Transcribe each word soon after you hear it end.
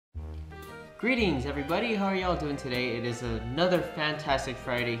Greetings everybody, how are y'all doing today? It is another fantastic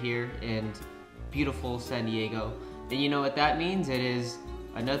Friday here in beautiful San Diego. And you know what that means? It is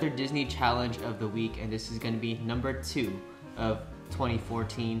another Disney challenge of the week, and this is going to be number 2 of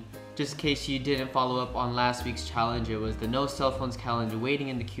 2014. Just in case you didn't follow up on last week's challenge, it was the no cell phones challenge, waiting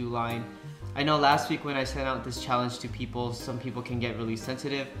in the queue line. I know last week when I sent out this challenge to people, some people can get really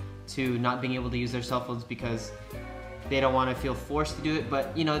sensitive to not being able to use their cell phones because they don't want to feel forced to do it,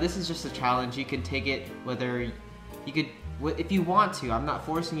 but you know, this is just a challenge. You can take it whether you could, if you want to. I'm not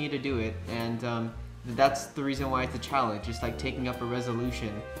forcing you to do it, and that's the reason why it's a challenge. It's like taking up a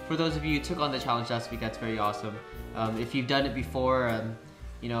resolution. For those of you who took on the challenge last week, that's very awesome. If you've done it before,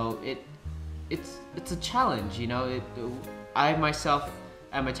 you know, it's a challenge. You know, I myself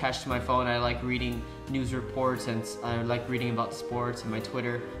am attached to my phone. I like reading news reports, and I like reading about sports, and my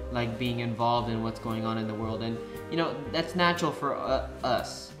Twitter, like being involved in what's going on in the world. And you know, that's natural for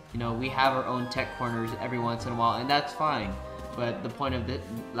us. You know, we have our own tech corners every once in a while, and that's fine. But the point of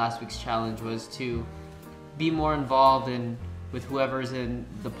last week's challenge was to be more involved with whoever's in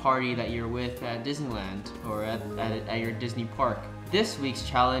the party that you're with at Disneyland or at your Disney park. This week's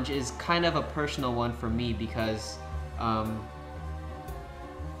challenge is kind of a personal one for me because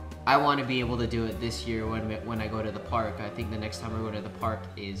I want to be able to do it this year when I go to the park. I think the next time I go to the park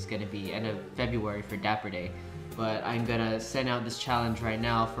is going to be end of February for Dapper Day. But I'm going to send out this challenge right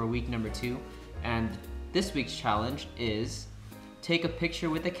now for week number 2. And this week's challenge is take a picture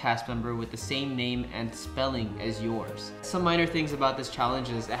with a cast member with the same name and spelling as yours. Some minor things about this challenge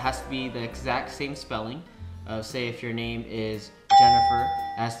is it has to be the exact same spelling. Say if your name is Jennifer,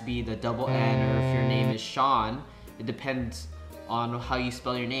 it has to be the double N, or if your name is Sean, it depends on how you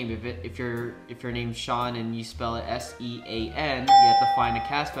spell your name. If your name's Sean and you spell it S-E-A-N, you have to find a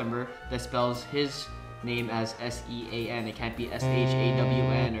cast member that spells his name as S-E-A-N. It can't be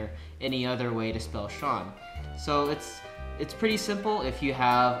S-H-A-W-N or any other way to spell Sean. So it's pretty simple if you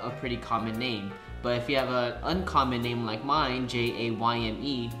have a pretty common name. But if you have an uncommon name like mine,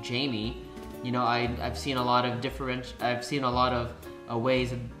 J-A-Y-M-E, Jamie, you know, I've seen a lot of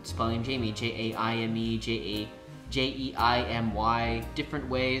ways of spelling Jamie, J-A-I-M-E, J-E-I-M-Y, different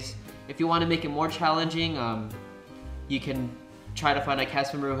ways. If you want to make it more challenging, you can try to find a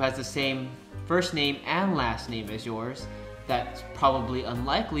cast member who has the same first name and last name as yours. That's probably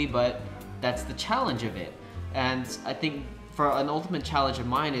unlikely, but that's the challenge of it. And I think for an ultimate challenge of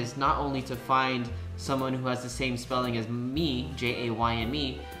mine is not only to find someone who has the same spelling as me,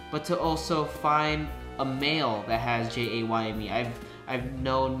 J-A-Y-M-E, but to also find a male that has J-A-Y-M-E. I've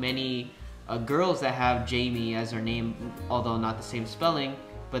known many girls that have Jamie as their name, although not the same spelling,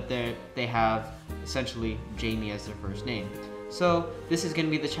 but they have essentially Jamie as their first name. So this is going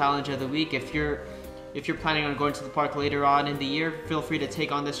to be the challenge of the week. If you're planning on going to the park later on in the year, feel free to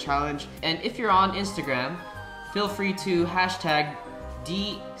take on this challenge. And if you're on Instagram, feel free to hashtag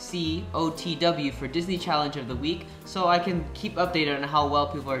DCOTW for Disney Challenge of the Week, so I can keep updated on how well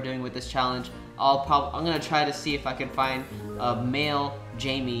people are doing with this challenge. I'm gonna try to see if I can find a male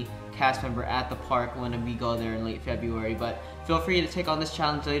Jamie cast member at the park when we go there in late February. But feel free to take on this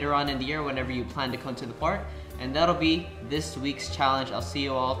challenge later on in the year whenever you plan to come to the park. And that'll be this week's challenge. I'll see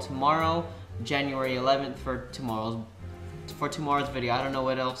you all tomorrow, January 11th for tomorrow's video. I don't know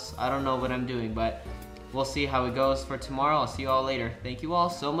what I'm doing, but we'll see how it goes for tomorrow. I'll see you all later. Thank you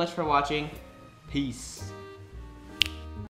all so much for watching. Peace.